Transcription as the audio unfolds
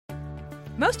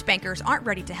Most bankers aren't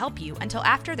ready to help you until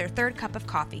after their third cup of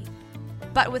coffee.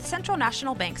 But with Central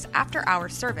National Bank's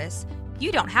after-hours service,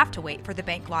 you don't have to wait for the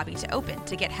bank lobby to open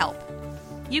to get help.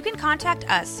 You can contact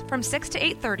us from 6 to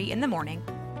 8:30 in the morning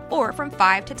or from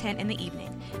 5 to 10 in the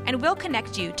evening, and we'll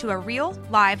connect you to a real,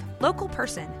 live, local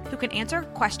person who can answer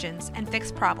questions and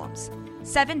fix problems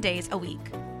 7 days a week.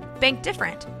 Bank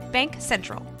different. Bank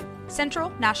Central. Central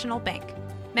National Bank.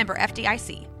 Member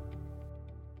FDIC.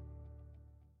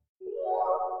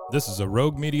 This is a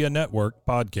Rogue Media Network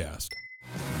podcast.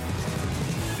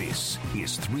 This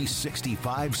is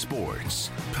 365 Sports,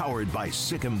 powered by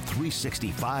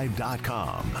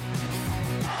Sikkim365.com.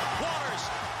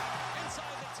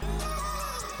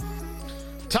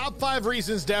 Top 5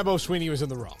 reasons Dabo Swinney was in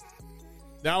the wrong.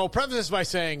 Now, I'll preface this by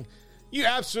saying you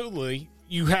have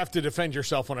to defend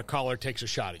yourself when a caller takes a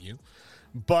shot at you.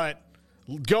 But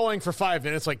going for 5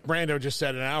 minutes, like Brando just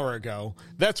said an hour ago,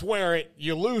 that's where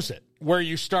you lose it, where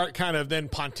you start kind of then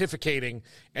pontificating,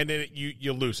 and then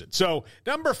you lose it. So,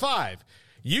 number 5,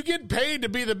 you get paid to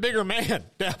be the bigger man,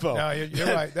 Dabo. No,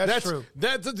 you're right. That's true.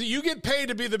 You get paid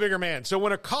to be the bigger man. So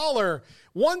when a caller,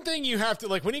 one thing you have to,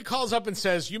 like when he calls up and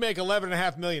says, you make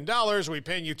 $11.5 million, we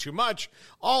paying you too much,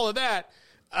 all of that,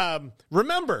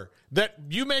 remember that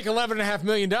you make $11.5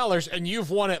 million and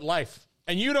you've won at life.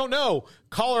 And you don't know,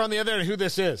 caller on the other end, who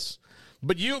this is.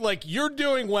 But you're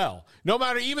doing well. No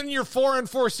matter even your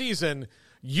 4-4 season,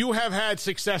 you have had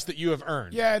success that you have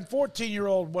earned. Yeah, and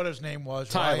 14-year-old, what his name was,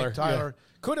 Tyler. right? Tyler. Yeah.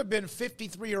 Could have been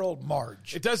 53-year-old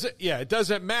Marge. It doesn't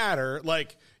matter.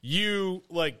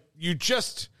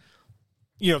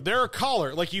 They're a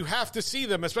caller. Like, you have to see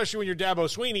them, especially when you're Dabo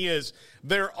Swinney,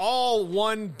 they're all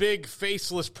one big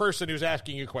faceless person who's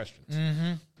asking you questions.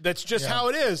 Mm-hmm. That's just how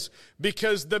it is,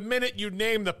 because the minute you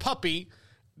name the puppy,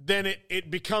 then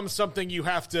it becomes something you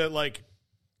have to, like...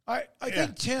 I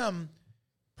think Tim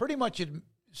pretty much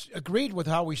agreed with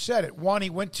how we said it. One, he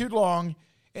went too long,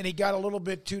 and he got a little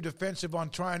bit too defensive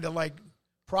on trying to,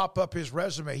 prop up his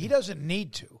resume. He doesn't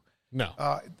need to.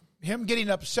 No. Him getting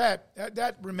upset,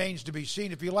 that remains to be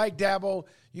seen. If you like Dabo,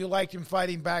 you like him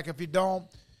fighting back. If you don't,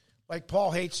 Paul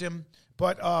hates him.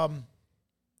 But I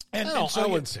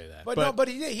wouldn't say that. But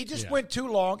he just went too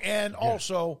long, and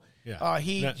also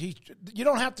you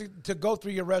don't have to go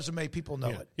through your resume. People know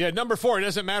it. Yeah, number 4, it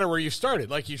doesn't matter where you started.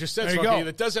 Like you just said, Smokey,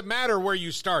 it doesn't matter where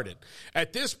you started.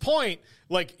 At this point,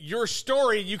 your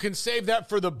story, you can save that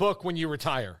for the book when you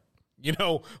retire.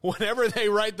 Whenever they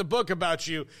write the book about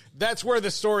you, that's where the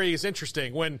story is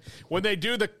interesting. When they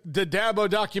do the Dabo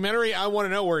documentary, I want to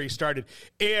know where he started.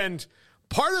 And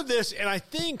part of this, and I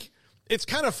think it's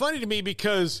kind of funny to me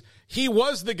because he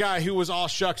was the guy who was all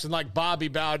shucks and like Bobby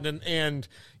Bowden and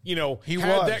he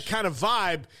had that kind of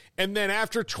vibe. And then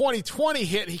after 2020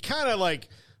 hit, he kind of like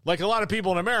a lot of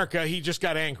people in America, he just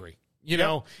got angry.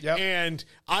 Yep. And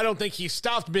I don't think he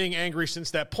stopped being angry since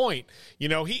that point.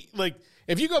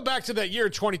 If you go back to that year,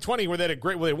 2020, where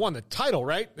they won the title,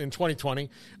 right? In 2020,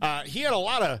 he had a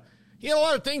lot of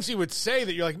things he would say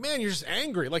that you're like, man, you're just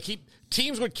angry.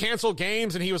 Teams would cancel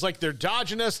games, and he was like, they're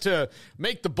dodging us to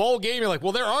make the bowl game. You're like,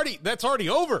 well, that's already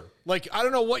over. I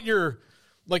don't know what you're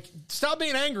stop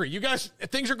being angry. You guys,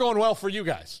 things are going well for you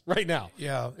guys right now.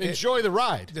 Yeah. Enjoy the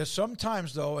ride. There's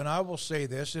sometimes, though, and I will say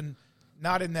this, and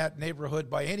not in that neighborhood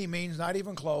by any means, not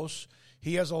even close.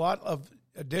 He has a lot of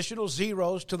additional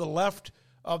zeros to the left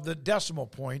of the decimal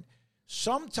point.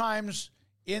 Sometimes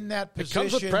in that position,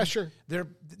 it comes with pressure.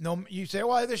 You say,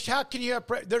 well, how can you have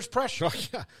there's pressure? Oh,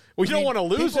 yeah. Well, you don't want to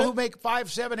lose people it. Who make $5,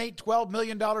 $7, $8, $12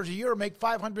 million a year, make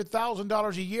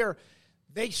 $500,000 a year.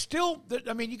 They still,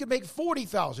 you could make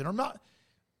 $40,000 or not.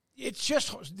 It's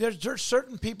just there's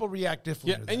certain people react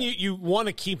differently. Yeah, and you want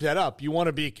to keep that up. You want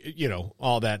to be,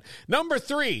 all that. Number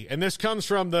 3, and this comes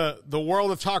from the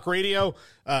world of talk radio.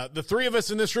 The 3 of us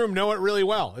in this room know it really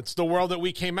well. It's the world that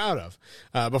we came out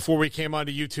of before we came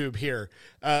onto YouTube here.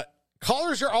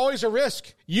 Callers are always a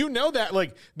risk. You know that.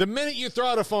 The minute you throw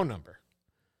out a phone number,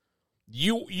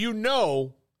 you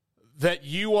know that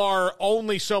you are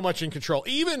only so much in control.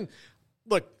 Even,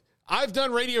 look, I've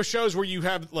done radio shows where you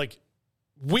have,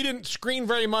 we didn't screen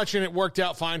very much, and it worked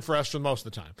out fine for us for most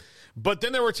of the time. But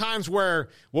then there were times where,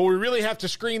 we really have to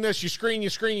screen this. You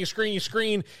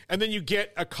screen, and then you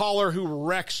get a caller who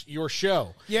wrecks your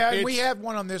show. Yeah, and we had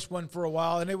one on this one for a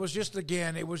while, and it was just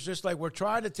like we're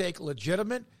trying to take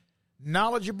legitimate,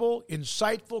 knowledgeable,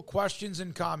 insightful questions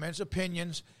and comments,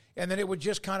 opinions, and then it would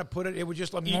just kind of it would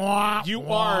just like, you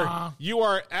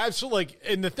are absolutely,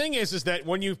 and the thing is that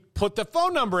when you put the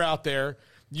phone number out there,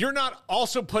 you're not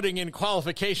also putting in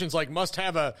qualifications like must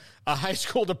have a high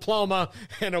school diploma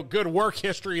and a good work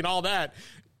history and all that.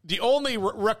 the only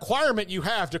requirement you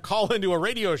have to call into a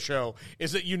radio show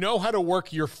is that you know how to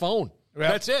work your phone. Yep.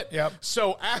 That's it. Yep.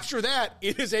 So after that,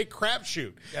 it is a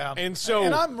crapshoot. Yeah. And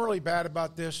I'm really bad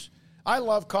about this. I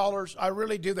love callers. I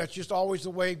really do. That's just always the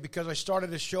way, because I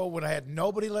started a show when I had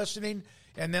nobody listening,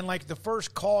 and then like the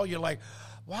first call, you're like,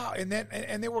 wow, and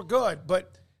they were good.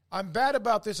 But I'm bad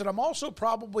about this, and I'm also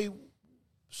probably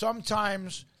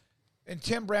sometimes, and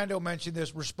Tim Brando mentioned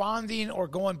this, responding or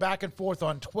going back and forth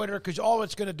on Twitter, because all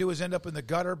it's going to do is end up in the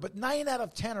gutter. But 9 out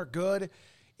of 10 are good.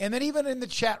 And then even in the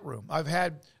chat room, I've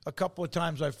had a couple of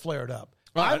times I've flared up.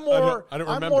 I don't remember.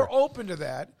 I'm more open to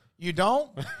that. You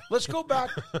don't? Let's go back.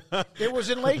 It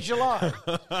was in late July.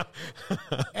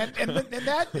 And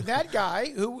that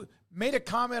guy who made a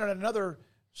comment on another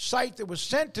site that was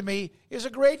sent to me is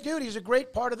a great dude. He's a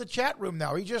great part of the chat room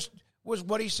now. He just was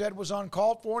what he said was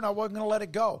uncalled for, and I wasn't going to let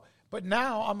it go. But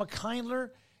now I'm a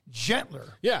kinder,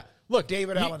 gentler. Yeah. Look,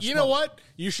 David Allen. You know what?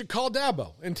 You should call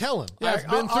Dabo and tell him. Yeah, I've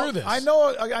been through this. I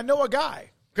know a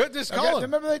guy. Good, just call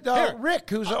him. Remember Rick,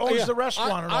 who owns the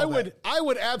restaurant. I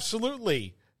would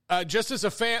absolutely, just as a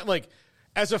fan,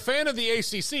 as a fan of the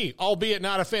ACC, albeit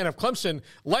not a fan of Clemson,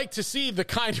 like to see the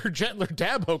kinder, gentler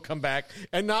Dabo come back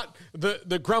and not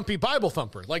the grumpy Bible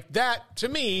thumper. Like that, to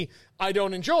me, I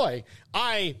don't enjoy.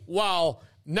 While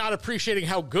not appreciating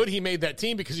how good he made that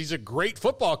team because he's a great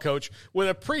football coach, would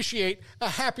appreciate a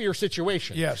happier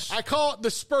situation. Yes. I call it the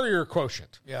Spurrier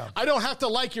quotient. Yeah. I don't have to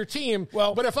like your team,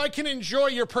 but if I can enjoy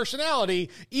your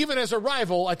personality, even as a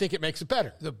rival, I think it makes it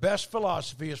better. The best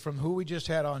philosophy is from who we just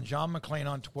had on, John McClain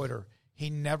on Twitter.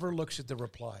 He never looks at the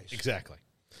replies. Exactly.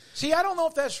 See, I don't know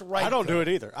if that's right. I don't do it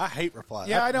either. I hate replies.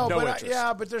 Yeah, I know, no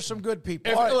but there's some good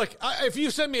people. If you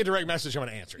send me a direct message, I'm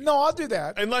going to answer you. No, I'll do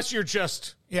that. Unless you're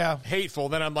just hateful,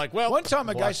 then I'm like, well. One time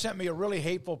a guy sent me a really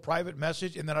hateful private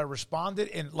message, and then I responded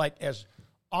as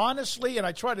honestly, and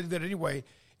I tried to do that anyway,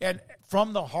 and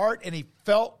from the heart, and he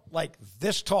felt like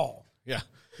this tall. Yeah.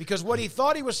 Because what he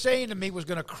thought he was saying to me was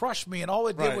going to crush me, and all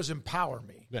it did was empower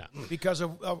me. Yeah. Because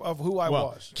of who I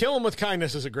was. Kill him with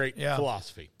kindness is a great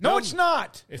philosophy. No, it's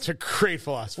not. It's a great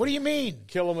philosophy. What do you mean?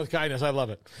 Kill him with kindness. I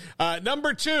love it.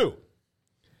 Number 2,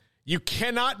 you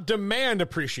cannot demand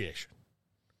appreciation.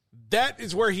 That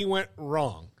is where he went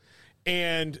wrong.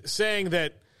 And saying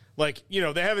that, they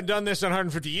haven't done this in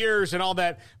 150 years and all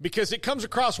that, because it comes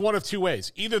across one of two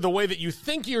ways. Either the way that you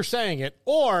think you're saying it,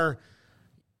 or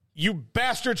you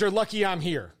bastards are lucky I'm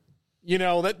here.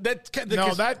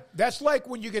 That's like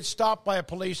when you get stopped by a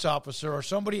police officer or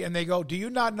somebody and they go, "Do you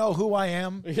not know who I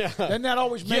am?" Yeah. Then that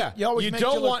always makes you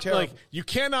don't want terrible. You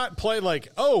cannot play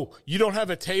 "Oh, you don't have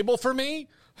a table for me."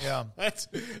 Yeah.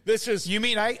 You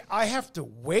mean I have to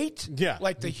wait? Yeah.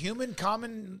 Like the human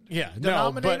common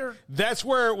denominator? No, but that's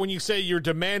where when you say you're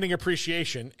demanding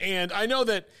appreciation, and I know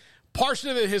that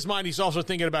partially in his mind he's also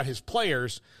thinking about his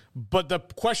players, but the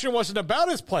question wasn't about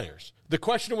his players. The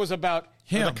question was about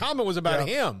him. The comment was about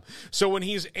him. So when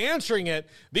he's answering it,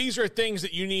 these are things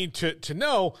that you need to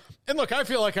know. And look, I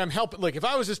feel like I'm helping. Like if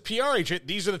I was his PR agent,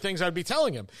 these are the things I'd be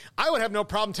telling him. I would have no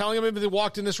problem telling him if he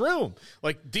walked in this room.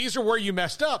 Like these are where you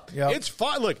messed up. Yep. It's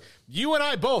fine. Look, you and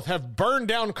I both have burned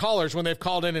down callers when they've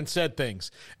called in and said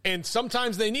things. And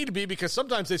sometimes they need to be, because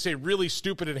sometimes they say really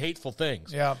stupid and hateful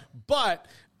things. Yeah. But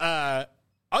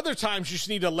other times you just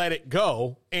need to let it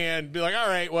go and be like, all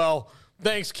right, well,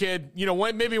 thanks, kid.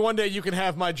 Maybe one day you can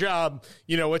have my job.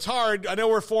 It's hard. I know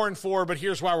we're 4-4, but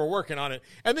here's why we're working on it.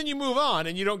 And then you move on,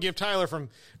 and you don't give Tyler from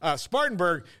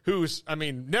Spartanburg, who's,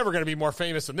 never going to be more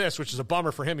famous than this, which is a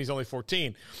bummer for him. He's only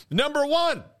 14. Number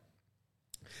 1,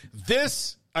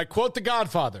 I quote The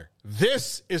Godfather,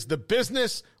 this is the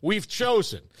business we've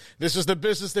chosen. This is the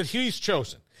business that he's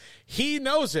chosen. He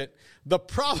knows it. The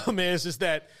problem is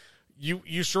that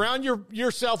you surround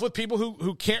yourself with people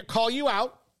who can't call you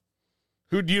out,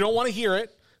 who you don't want to hear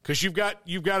it because you've got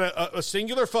a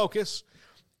singular focus,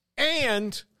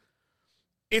 and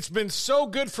it's been so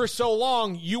good for so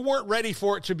long you weren't ready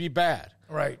for it to be bad.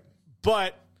 Right.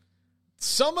 But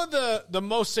some of the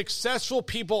most successful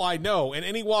people I know in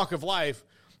any walk of life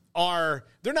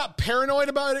they're not paranoid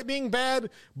about it being bad,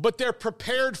 but they're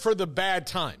prepared for the bad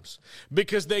times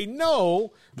because they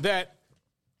know that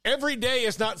every day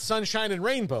is not sunshine and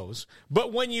rainbows,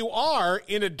 but when you are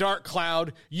in a dark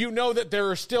cloud, you know that there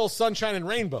are still sunshine and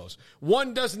rainbows.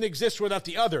 One doesn't exist without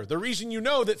the other. The reason you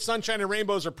know that sunshine and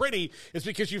rainbows are pretty is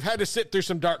because you've had to sit through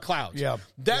some dark clouds. Yeah.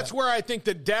 That's where I think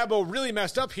that Dabo really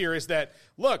messed up here is that,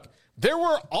 look, there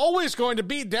were always going to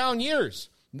be down years.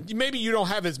 Maybe you don't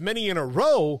have as many in a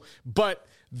row, but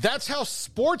that's how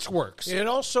sports works. It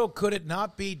also, could it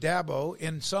not be Dabo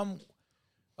in some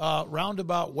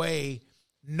roundabout way,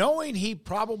 knowing he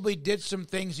probably did some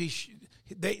things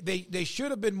They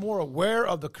should have been more aware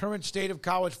of the current state of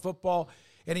college football,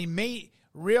 and he may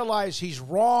realize he's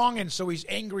wrong, and so he's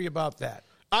angry about that.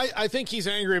 I think he's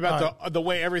angry about the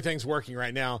way everything's working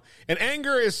right now. And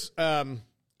anger is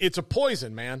it's a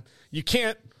poison, man. You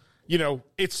can't,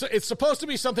 it's supposed to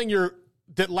be something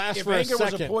that lasts for a second. If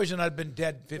anger was a poison, I'd been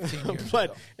dead 15 years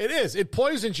but ago. it is. It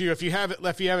poisons you if you have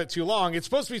it too long. It's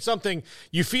supposed to be something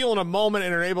you feel in a moment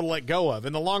and are able to let go of.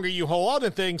 And the longer you hold on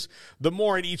to things, the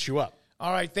more it eats you up.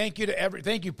 All right, thank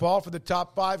you, Paul, for the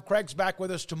top 5. Craig's back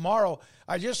with us tomorrow.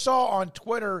 I just saw on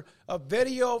Twitter a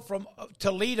video from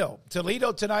Toledo.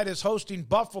 Toledo tonight is hosting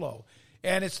Buffalo,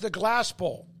 and it's the Glass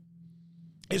Bowl.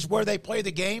 Is where they play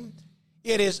the game.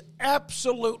 It is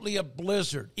absolutely a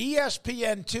blizzard.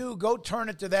 ESPN2, go turn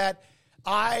it to that.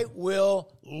 I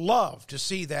will love to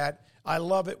see that. I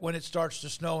love it when it starts to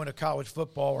snow in a college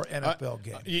football or NFL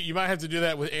game. You might have to do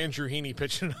that with Andrew Heaney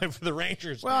pitching tonight for the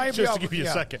Rangers. Well, just to give you a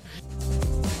second.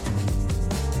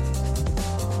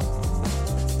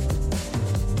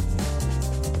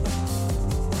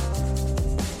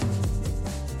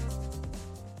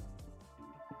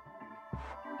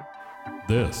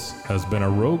 This has been a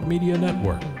Rogue Media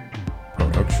Network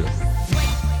production.